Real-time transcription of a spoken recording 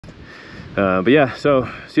But yeah, so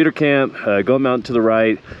Cedar Camp, Goat Mountain to the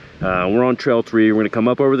right. We're on trail 3. We're gonna come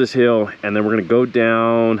up over this hill, and then we're gonna go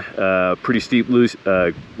down pretty steep, loose,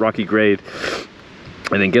 rocky grade,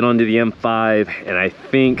 and then get onto the M5. And I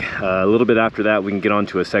think a little bit after that, we can get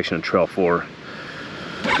onto a section of trail 4.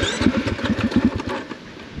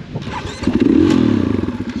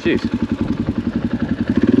 Jeez.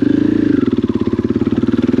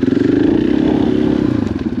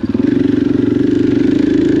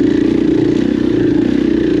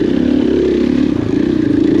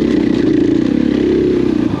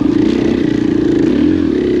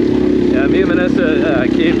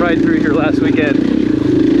 Came right through here last weekend,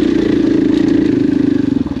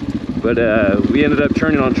 but we ended up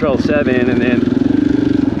turning on trail 7, and then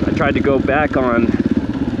I tried to go back on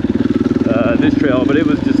this trail, but it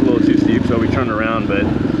was just a little too steep, so we turned around. But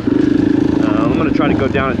I'm going to try to go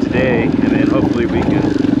down it today, and then hopefully we can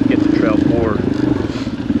get to trail 4,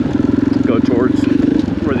 go towards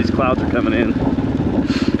where these clouds are coming in.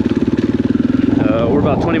 We're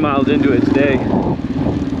about 20 miles into it today.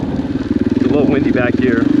 A little windy back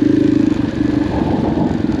here.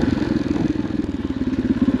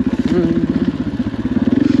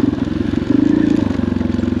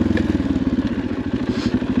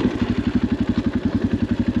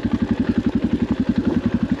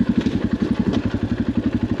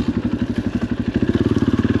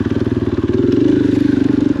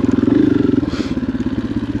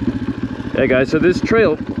 Hey guys, so this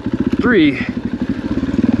trail 3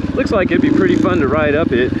 looks like it'd be pretty fun to ride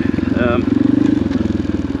up it.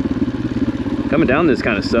 Coming down this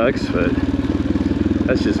kind of sucks, but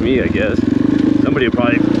that's just me, I guess. Somebody will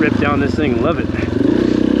probably rip down this thing and love it.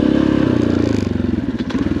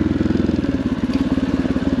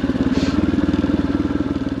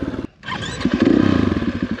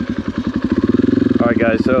 All right,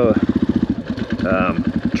 guys, so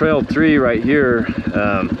trail 3 right here,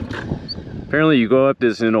 apparently you go up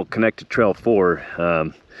this and it'll connect to trail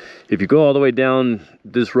 4. If you go all the way down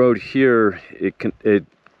this road here, it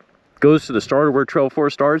goes to the start of where trail 4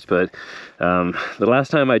 starts, but the last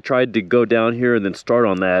time I tried to go down here and then start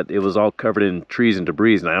on that, it was all covered in trees and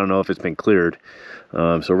debris, and I don't know if it's been cleared.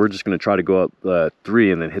 So we're just going to try to go up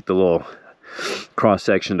 3 and then hit the little cross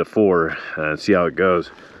section to 4 and see how it goes.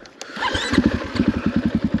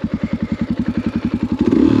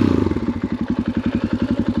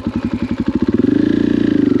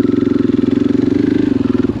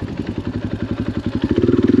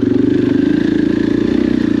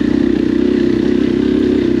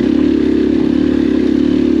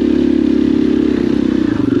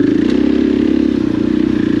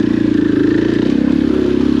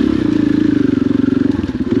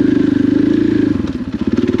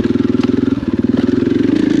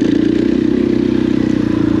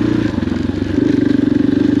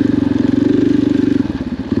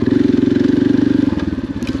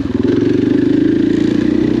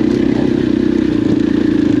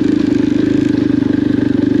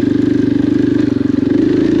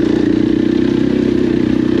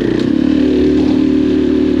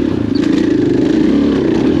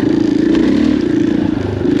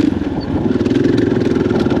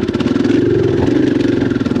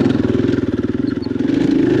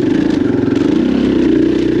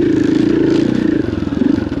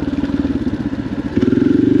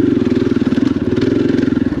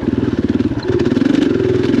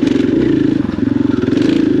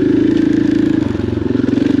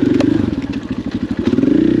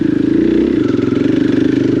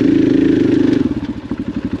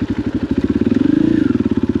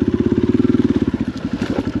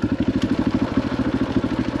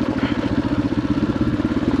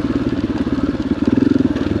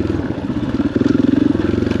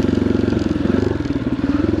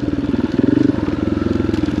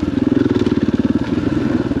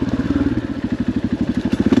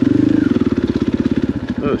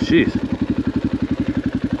 Oh, jeez.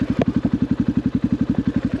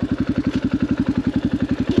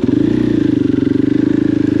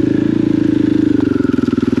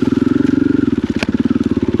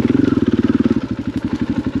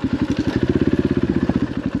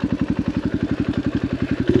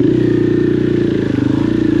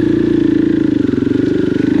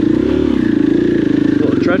 A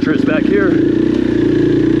little treacherous back here.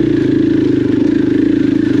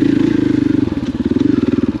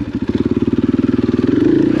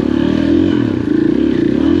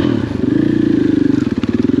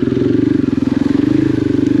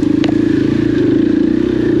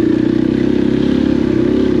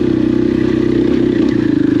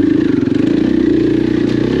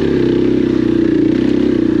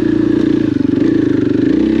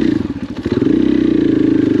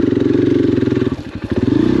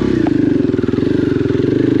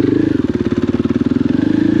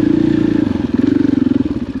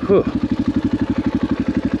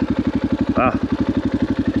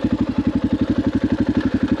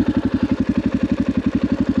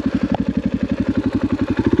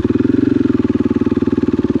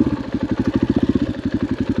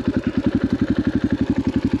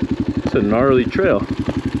 It's a gnarly trail.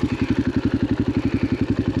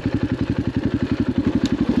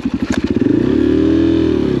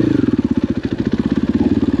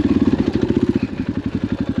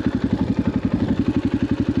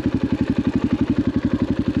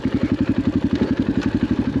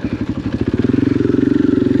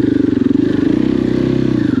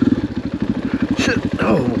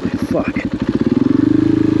 Holy fuck.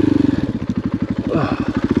 Oh.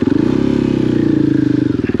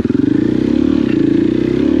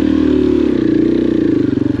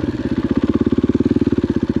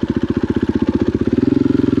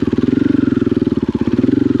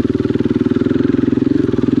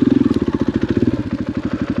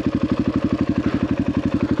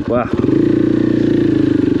 Wow.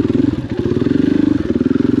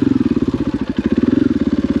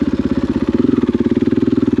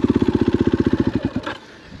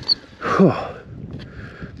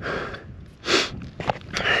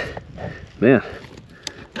 Man.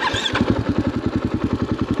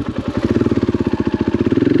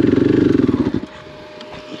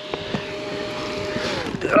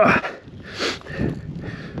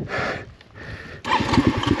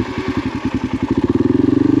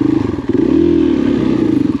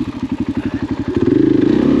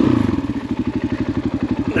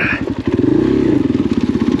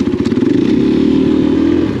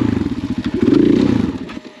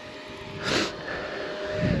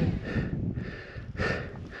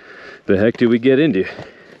 The heck did we get into?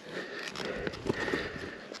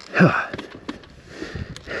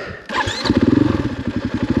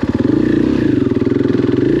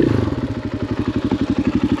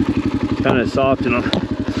 Kind of soft and I'm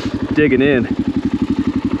digging in.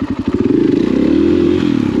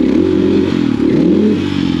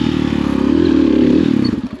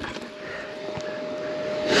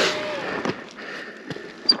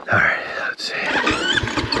 All right, let's see.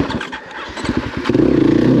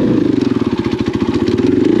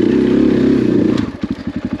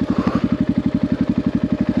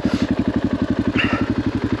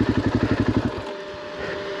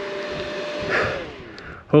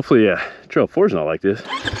 Hopefully, Trail 4 is not like this.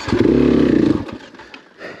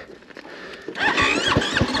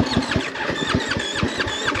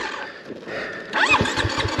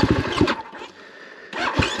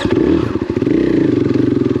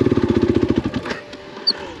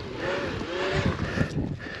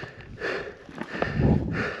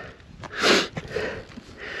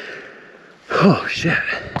 Oh, shit.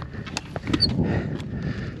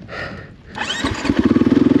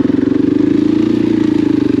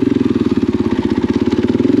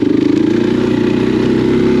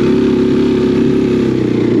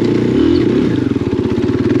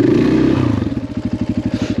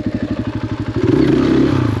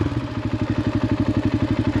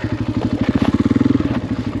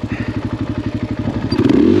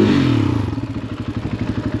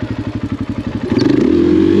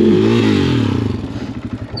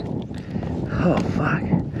 Oh, fuck.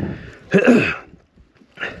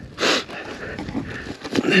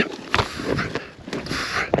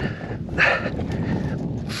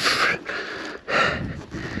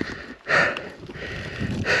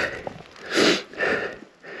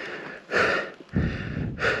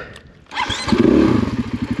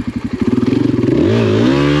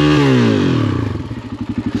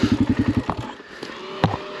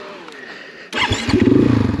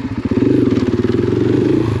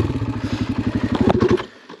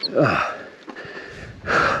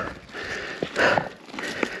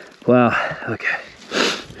 Wow, okay.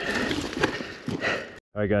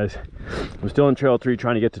 All right, guys, I'm still on Trail 3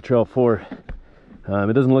 trying to get to Trail 4.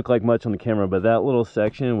 It doesn't look like much on the camera, but that little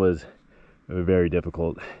section was very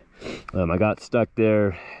difficult. I got stuck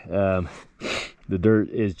there. The dirt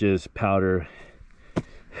is just powder.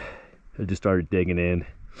 I just started digging in.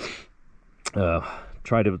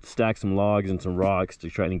 Tried to stack some logs and some rocks to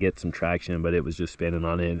try and get some traction, but it was just spinning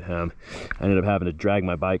on it. I ended up having to drag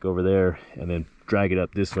my bike over there and then drag it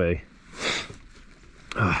up this way.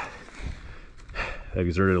 I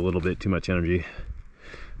exerted a little bit too much energy,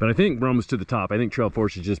 but I think we're almost to the top. I think Trail 4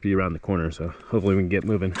 should just be around the corner, so hopefully we can get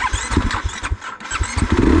moving.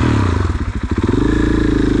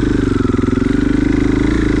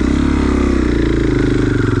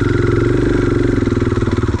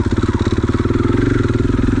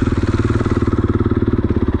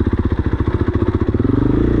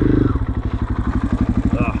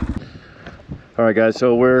 All right, guys,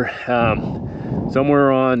 so we're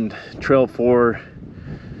somewhere on Trail 4.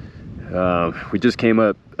 We just came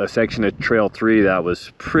up a section of Trail 3 that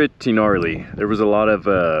was pretty gnarly. There was a lot of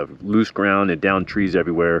loose ground and down trees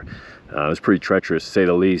everywhere. It was pretty treacherous, to say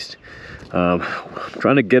the least.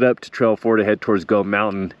 Trying to get up to Trail 4 to head towards Go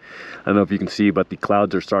Mountain. I don't know if you can see, but the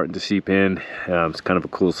clouds are starting to seep in. It's kind of a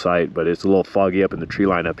cool sight, but it's a little foggy up in the tree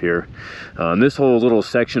line up here. This whole little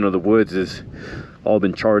section of the woods has all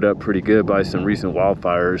been charred up pretty good by some recent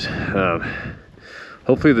wildfires.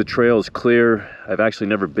 Hopefully the trail is clear. I've actually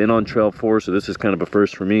never been on Trail 4, so this is kind of a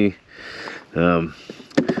first for me.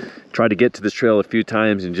 Tried to get to this trail a few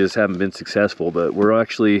times and just haven't been successful, but we're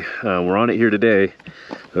actually we're on it here today,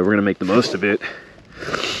 so we're gonna make the most of it.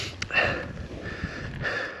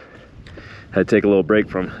 Had to take a little break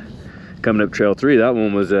from coming up Trail 3. That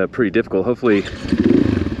one was pretty difficult. Hopefully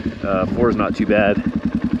 4 is not too bad.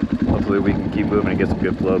 Hopefully we can keep moving and get some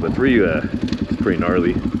good flow, but 3 is pretty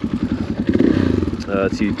gnarly.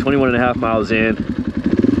 Let's see, 21.5 miles in.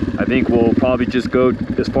 I think we'll probably just go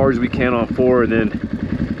as far as we can on 4, and then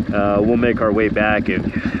we'll make our way back, and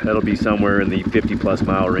that'll be somewhere in the 50+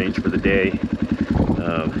 mile range for the day.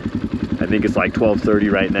 I think it's like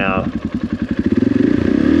 12:30 right now.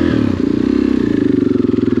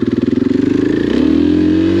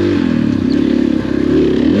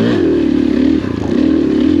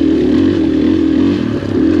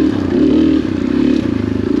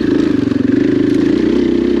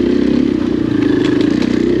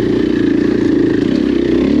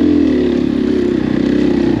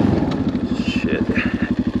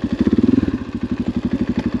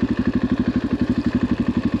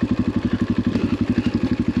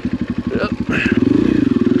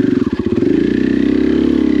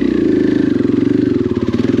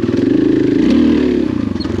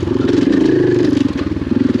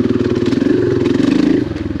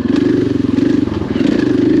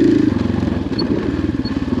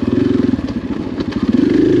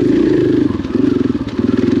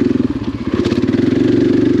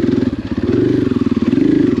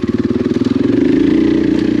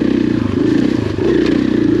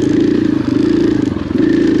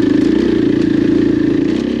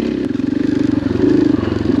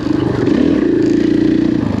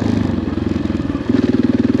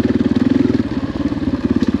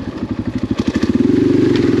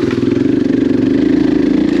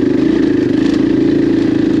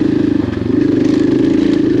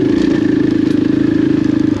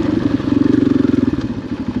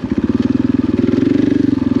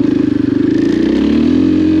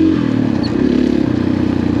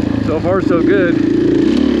 So far, so good.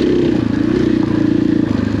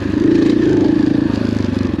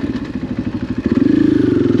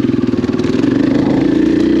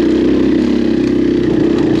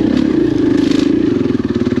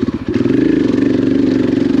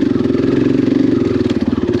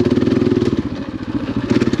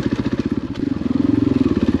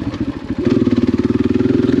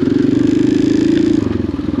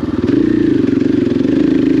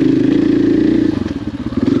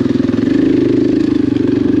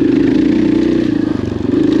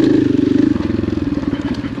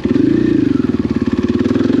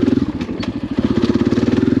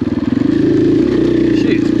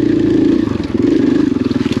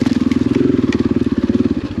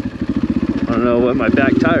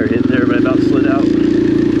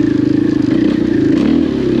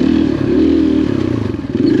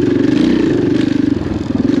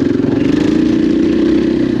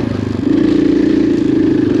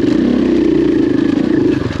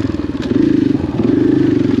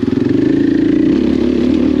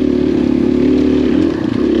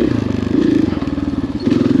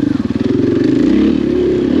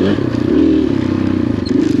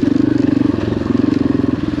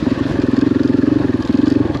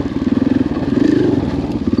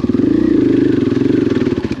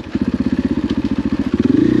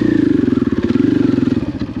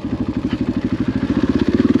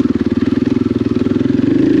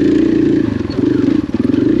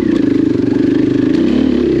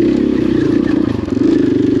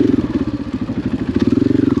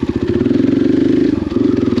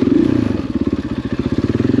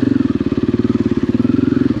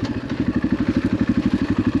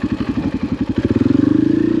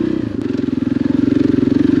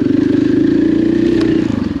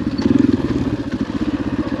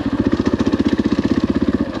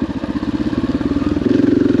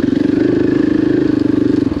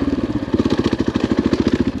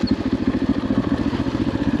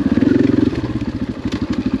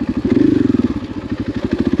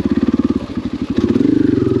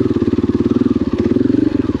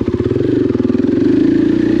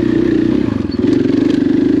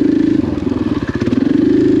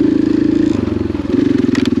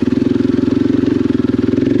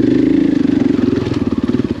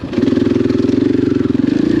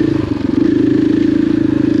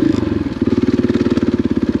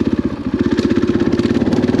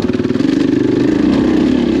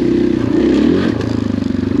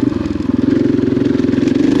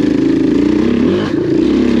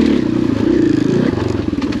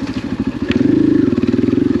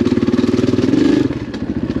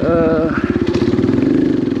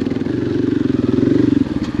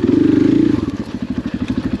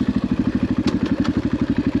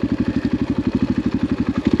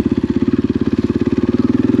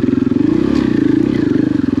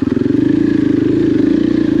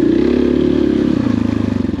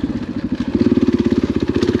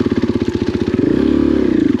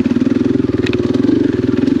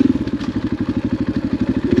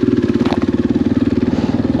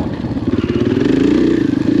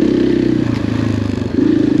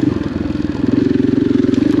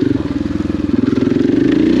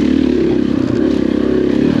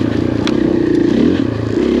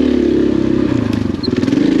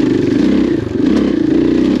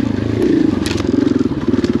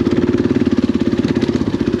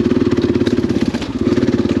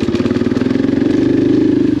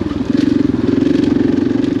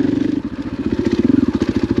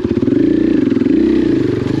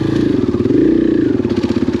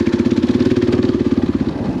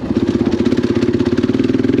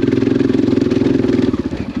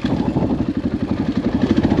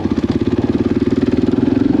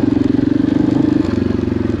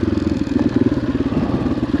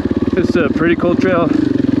 It's a pretty cool trail.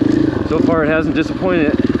 So far it hasn't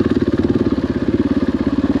disappointed.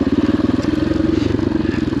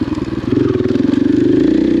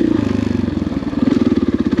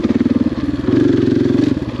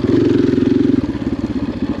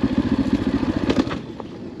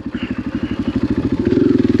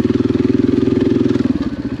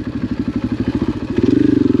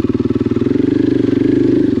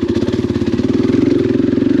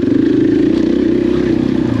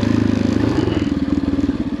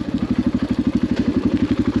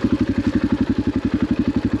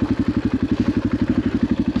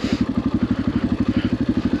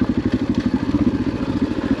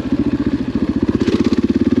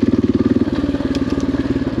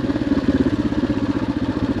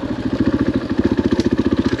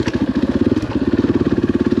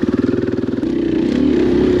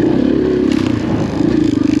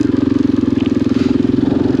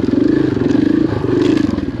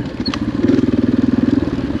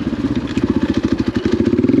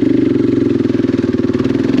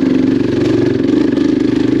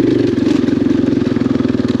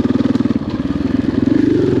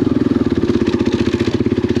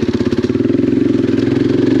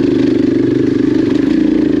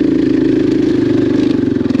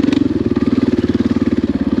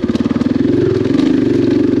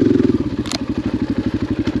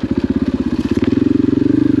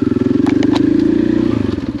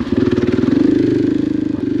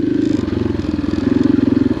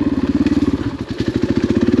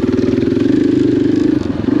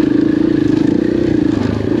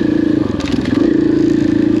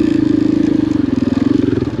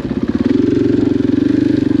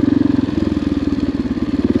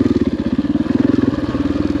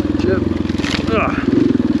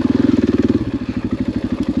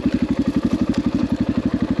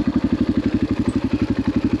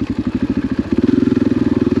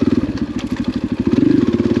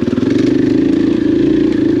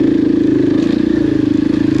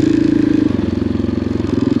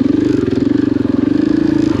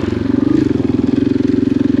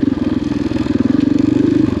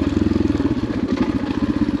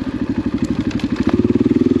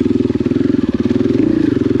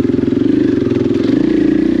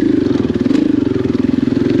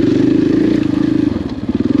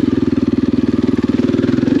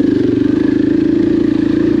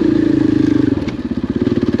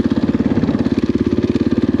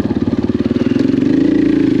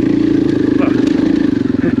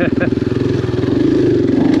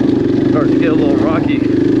 Starting to get a little rocky.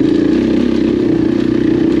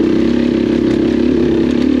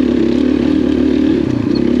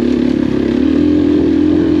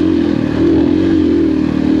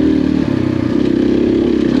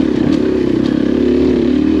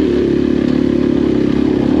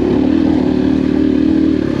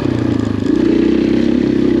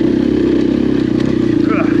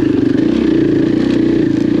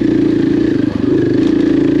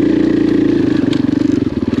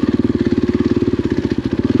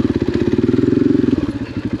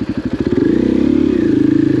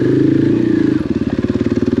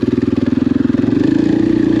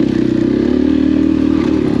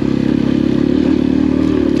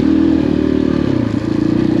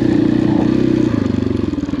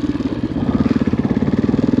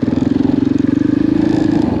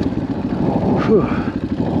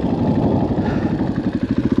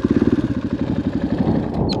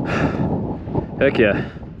 Heck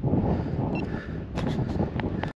yeah.